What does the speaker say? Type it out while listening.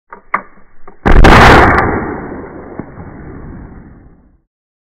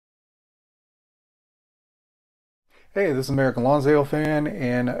Hey, this is American Lonsdale fan,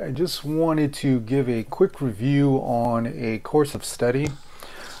 and I just wanted to give a quick review on a course of study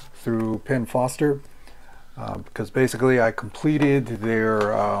through Penn Foster because basically I completed their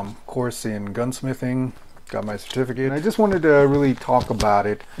course in gunsmithing, got my certificate, and I just wanted to really talk about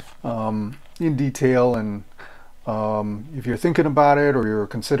it in detail. And if you're thinking about it or you're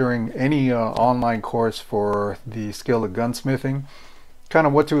considering any online course for the skill of gunsmithing, kind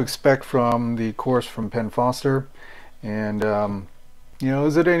of what to expect from the course from Penn Foster. And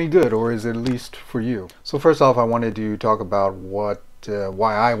is it any good, or is it at least for you? So first off, I wanted to talk about why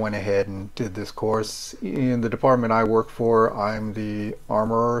I went ahead and did this course. In the department I work for, I'm the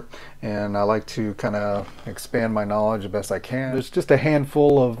armorer, and I like to kind of expand my knowledge the best I can. There's just a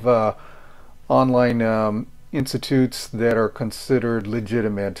handful of online institutes that are considered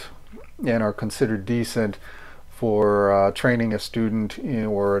legitimate and are considered decent for training a student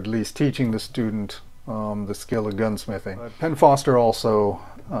or at least teaching the student the skill of gunsmithing. Penn Foster also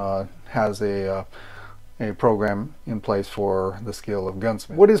has a program in place for the skill of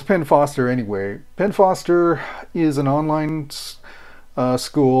gunsmithing. What is Penn Foster anyway? Penn Foster is an online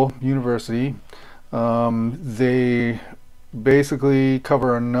school, university. They basically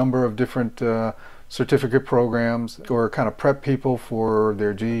cover a number of different certificate programs or kind of prep people for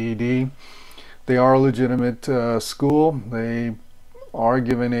their GED. They are a legitimate school. They are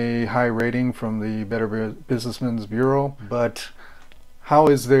given a high rating from the Better Businessman's Bureau. But how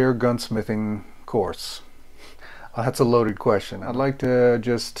is their gunsmithing course? That's a loaded question. I'd like to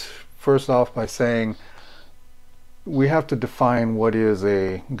just first off by saying we have to define what is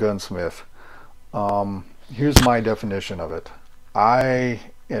a gunsmith. Here's my definition of it.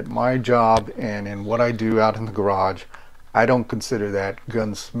 At my job and in what I do out in the garage, I don't consider that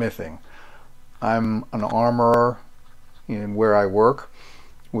gunsmithing. I'm an armorer in where I work,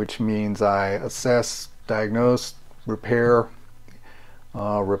 which means I assess, diagnose, repair,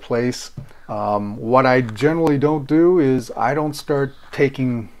 replace. What I generally don't do is I don't start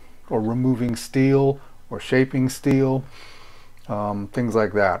taking or removing steel or shaping steel, things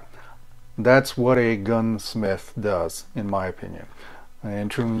like that. That's what a gunsmith does, in my opinion, in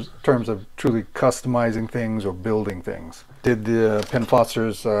terms of truly customizing things or building things. Did the Penn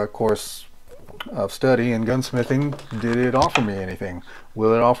Foster's course of study in gunsmithing, did it offer me anything?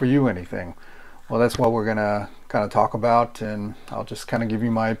 Will it offer you anything? Well, that's what we're gonna kind of talk about, and I'll just kind of give you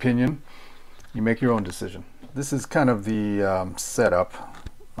my opinion. You make your own decision. This is kind of the setup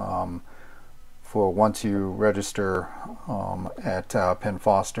for once you register at Penn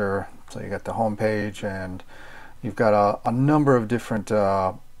Foster. So you got the home page, and you've got a number of different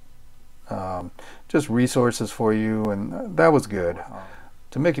just resources for you, and that was good.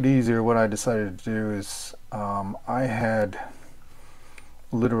 To make it easier, what I decided to do is I had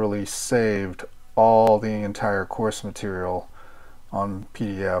literally saved all the entire course material on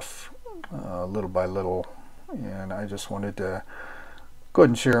PDF little by little, and I just wanted to go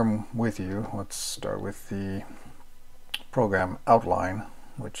ahead and share them with you. Let's start with the program outline,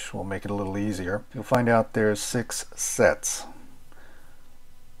 which will make it a little easier. You'll find out there's 6 sets.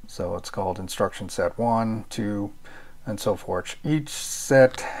 So it's called instruction set 1, 2, and so forth. Each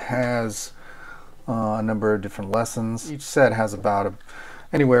set has a number of different lessons. Each set has about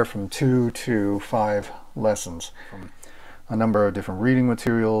anywhere from 2 to 5 lessons. A number of different reading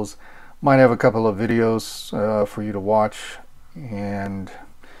materials. Might have a couple of videos for you to watch, and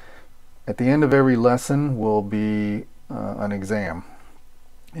at the end of every lesson will be an exam,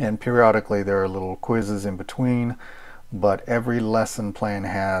 and periodically there are little quizzes in between, but every lesson plan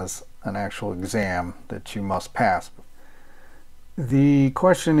has an actual exam that you must pass. The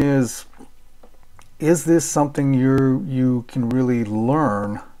question is this something you can really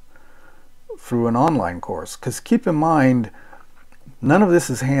learn through an online course? Because keep in mind, none of this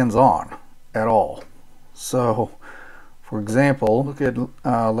is hands-on at all. So, for example, look at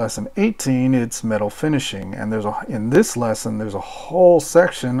lesson 18. It's metal finishing, and in this lesson there's a whole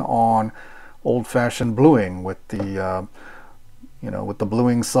section on old-fashioned bluing with the with the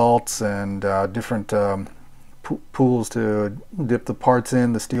bluing salts and different pools to dip the parts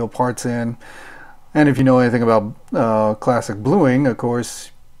in, the steel parts in. And if you know anything about classic bluing, of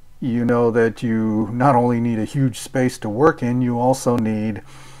course, you know that you not only need a huge space to work in, you also need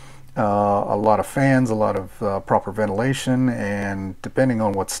a lot of fans, a lot of proper ventilation, and depending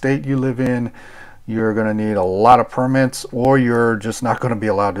on what state you live in, you're going to need a lot of permits, or you're just not going to be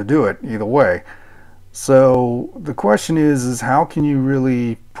allowed to do it either way. So the question is how can you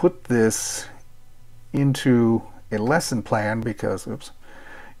really put this into a lesson plan? Because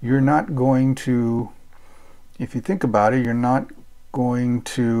you're not going to, if you think about it, you're not going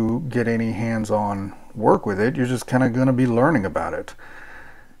to get any hands-on work with it. You're just kind of going to be learning about it.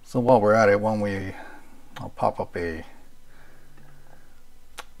 So while we're at it, I'll pop up a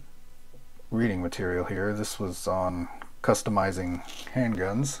reading material here. This was on customizing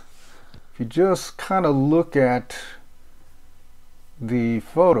handguns. If you just kind of look at the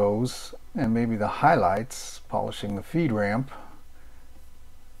photos and maybe the highlights, polishing the feed ramp,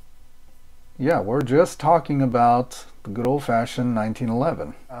 yeah, we're just talking about the good old-fashioned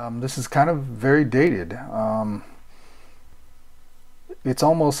 1911. This is kind of very dated. It's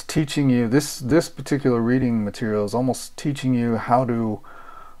almost teaching you, this particular reading material is almost teaching you how to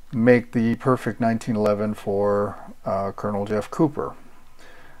make the perfect 1911 for Colonel Jeff Cooper.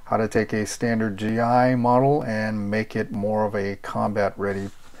 How to take a standard GI model and make it more of a combat-ready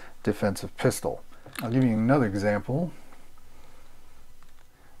defensive pistol. I'll give you another example.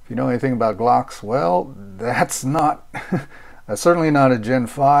 If you know anything about Glocks, well, that's certainly not a Gen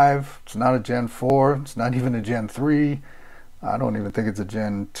 5, it's not a Gen 4, it's not even a Gen 3, I don't even think it's a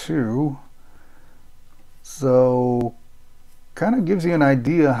Gen 2. So, kind of gives you an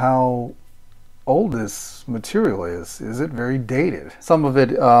idea how old this material is. Is it very dated? Some of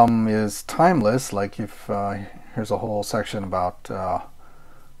it is timeless, like if here's a whole section about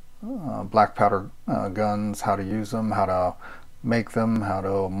black powder guns, how to use them, how to make them, how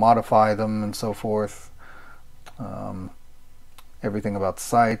to modify them, and so forth. Everything about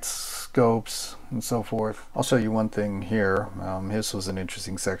sights, scopes, and so forth. I'll show you one thing here. This was an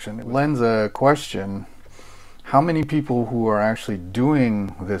interesting section. It lends a question: how many people who are actually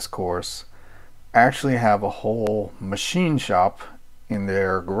doing this course actually have a whole machine shop in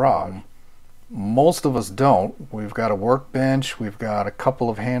their garage? Most of us don't. We've got a workbench, we've got a couple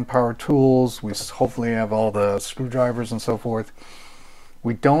of hand power tools, we hopefully have all the screwdrivers and so forth.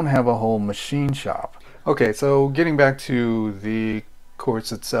 We don't have a whole machine shop. Okay, so getting back to the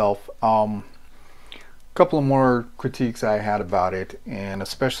course itself, a couple of more critiques I had about it, and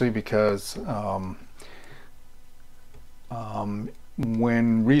especially because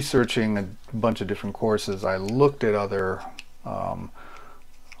when researching a bunch of different courses, I looked at other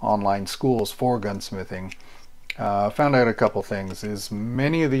online schools for gunsmithing. Found out a couple things. Is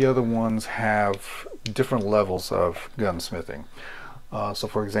many of the other ones have different levels of gunsmithing. So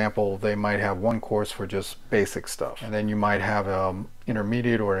for example, they might have one course for just basic stuff, and then you might have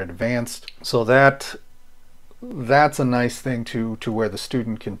intermediate or advanced. So that's a nice thing to where the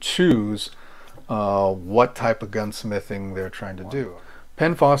student can choose what type of gunsmithing they're trying to do.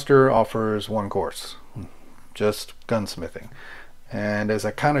 Penn Foster offers one course, just gunsmithing. And as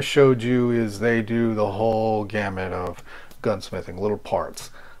I kind of showed you, is they do the whole gamut of gunsmithing, little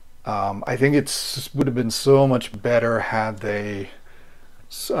parts. I think it would have been so much better had they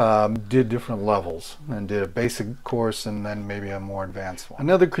did different levels and did a basic course and then maybe a more advanced one.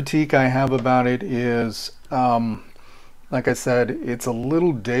 Another critique I have about it is, like I said, it's a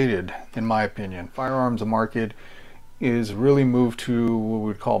little dated in my opinion. Firearms market is really moved to what we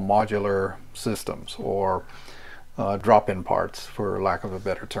would call modular systems, or drop-in parts, for lack of a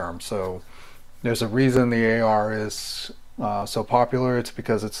better term. So there's a reason the AR is so popular. It's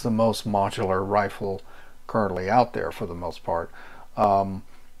because it's the most modular rifle currently out there for the most part.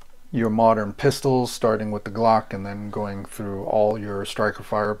 Your modern pistols, starting with the Glock and then going through all your striker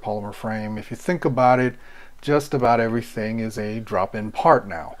fire polymer frame, if you think about it, just about everything is a drop-in part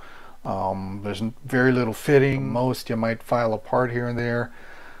now. There's very little fitting. Most you might file a part here and there,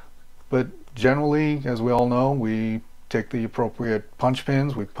 but generally, as we all know, we take the appropriate punch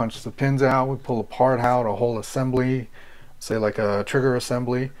pins, we punch the pins out, we pull a part out, a whole assembly, say like a trigger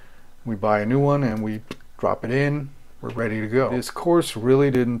assembly, we buy a new one and we drop it in, we're ready to go. This course really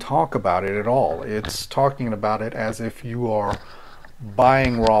didn't talk about it at all. It's talking about it as if you are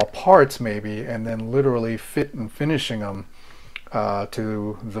buying raw parts maybe and then literally fit and finishing them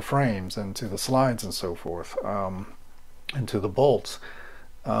to the frames and to the slides and so forth, and to the bolts.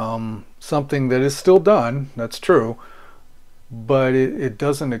 Something that is still done, that's true, but it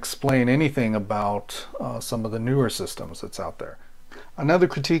doesn't explain anything about some of the newer systems that's out there. Another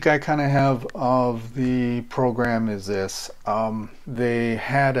critique I kind of have of the program is this. They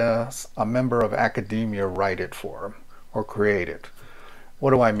had a member of academia write it for them, or create it.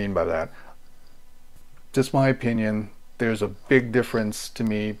 What do I mean by that? Just my opinion, there's a big difference to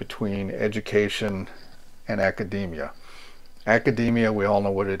me between education and academia. Academia, we all know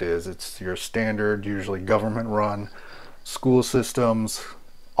what it is. It's your standard, usually government-run school systems,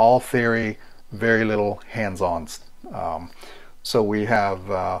 all theory, very little hands-on. So we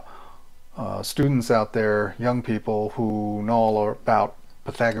have students out there, young people, who know all about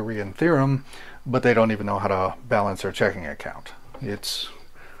Pythagorean theorem, but they don't even know how to balance their checking account. It's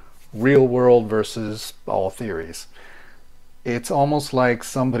real world versus all theories. It's almost like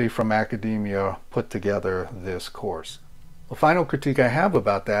somebody from academia put together this course. The final critique I have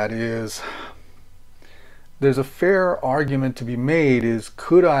about that is there's a fair argument to be made is,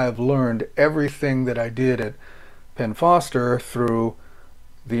 could I have learned everything that I did at Penn Foster through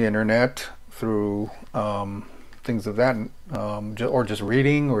the internet, through things of that, or just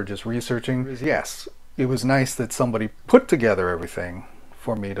reading or just researching? Yes, it was nice that somebody put together everything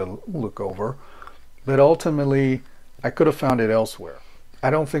for me to look over, but ultimately I could have found it elsewhere. I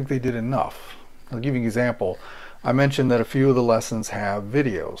don't think they did enough. I'll give you an example. I mentioned that a few of the lessons have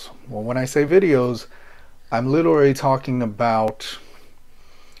videos. Well, when I say videos, I'm literally talking about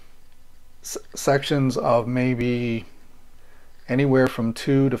sections of maybe anywhere from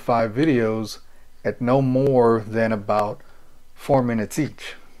 2 to 5 videos at no more than about 4 minutes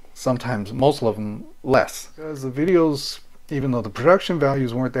each. Sometimes, most of them, less. Because the videos, even though the production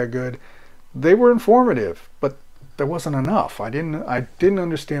values weren't that good, they were informative, but there wasn't enough. I didn't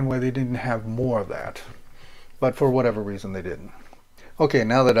understand why they didn't have more of that, but for whatever reason they didn't. Okay,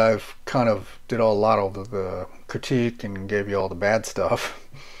 now that I've kind of did a lot of the critique and gave you all the bad stuff,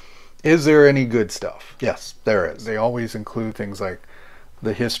 is there any good stuff? Yes, there is. They always include things like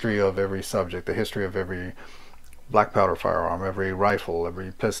the history of every subject, the history of every black powder firearm, every rifle,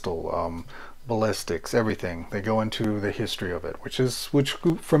 every pistol, ballistics, everything. They go into the history of it, which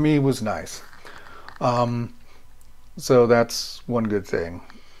for me was nice. So that's one good thing.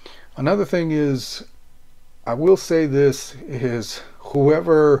 Another thing is, I will say this, is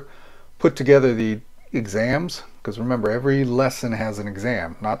whoever put together the exams, because remember, every lesson has an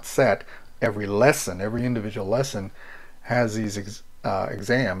exam, not set. Every lesson, every individual lesson has these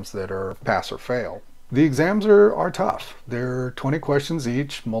exams that are pass or fail. The exams are tough. They're 20 questions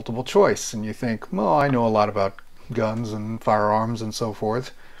each, multiple choice, and you think, well, I know a lot about guns and firearms and so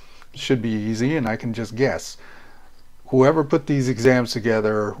forth. It should be easy and I can just guess. Whoever put these exams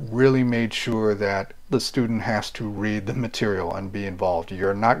together really made sure that the student has to read the material and be involved.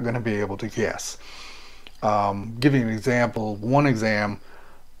 You're not going to be able to guess. Give you an example, one exam,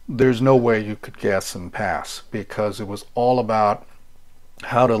 there's no way you could guess and pass, because it was all about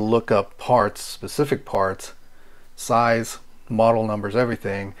how to look up parts, specific parts, size, model numbers,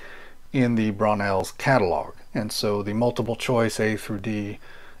 everything in the Brownell's catalog. And so the multiple choice A through D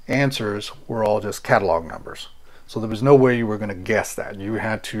answers were all just catalog numbers. So there was no way you were going to guess that. You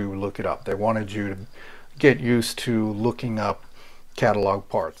had to look it up. They wanted you to get used to looking up catalog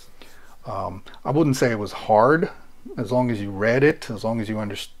parts. I wouldn't say it was hard, as long as you read it, as long as you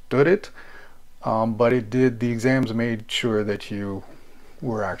understood it, but the exams made sure that you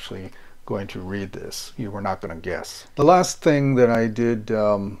were actually going to read this. You were not going to guess. The last thing that I did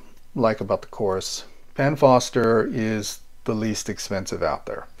like about the course, Penn Foster is the least expensive out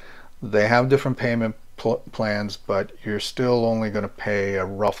there. They have different payment plans, but you're still only going to pay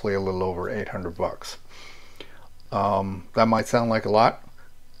roughly a little over 800 bucks. That might sound like a lot,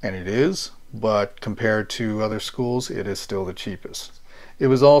 and it is, but compared to other schools, it is still the cheapest. It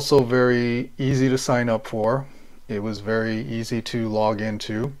was also very easy to sign up for. It was very easy to log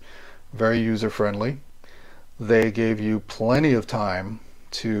into, very user-friendly. They gave you plenty of time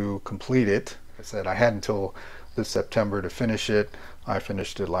to complete it. I said I had until this September to finish it. I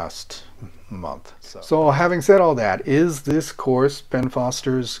finished it last month. So having said all that, is this course, Penn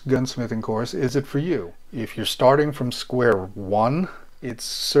Foster's gunsmithing course, is it for you? If you're starting from square one, it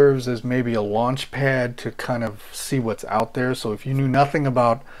serves as maybe a launch pad to kind of see what's out there. So if you knew nothing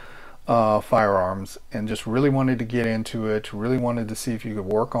about firearms and just really wanted to get into it, really wanted to see if you could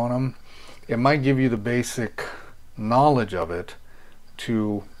work on them, it might give you the basic knowledge of it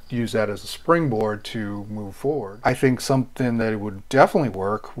to use that as a springboard to move forward. I think something that would definitely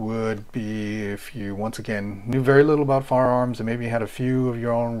work would be if you, once again, knew very little about firearms and maybe had a few of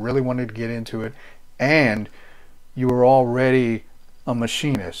your own, really wanted to get into it, and you were already a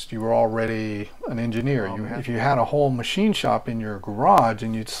machinist, you were already an engineer. If you had a whole machine shop in your garage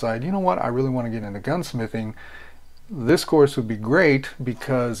and you decide, you know what, I really want to get into gunsmithing, this course would be great,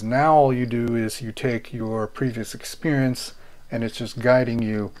 because now all you do is you take your previous experience and it's just guiding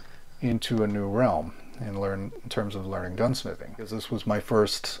you into a new realm and learn in terms of learning gunsmithing. Because this was my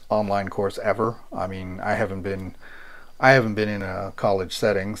first online course ever. I mean, I haven't been in a college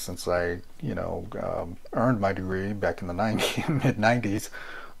setting since I, earned my degree back in the mid 90s.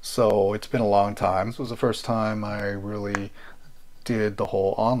 So it's been a long time. This was the first time I really did the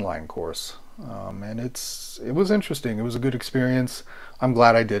whole online course. And it was interesting. It was a good experience. I'm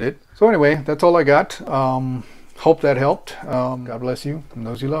glad I did it. So anyway, that's all I got. Hope that helped. God bless you and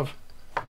those you love.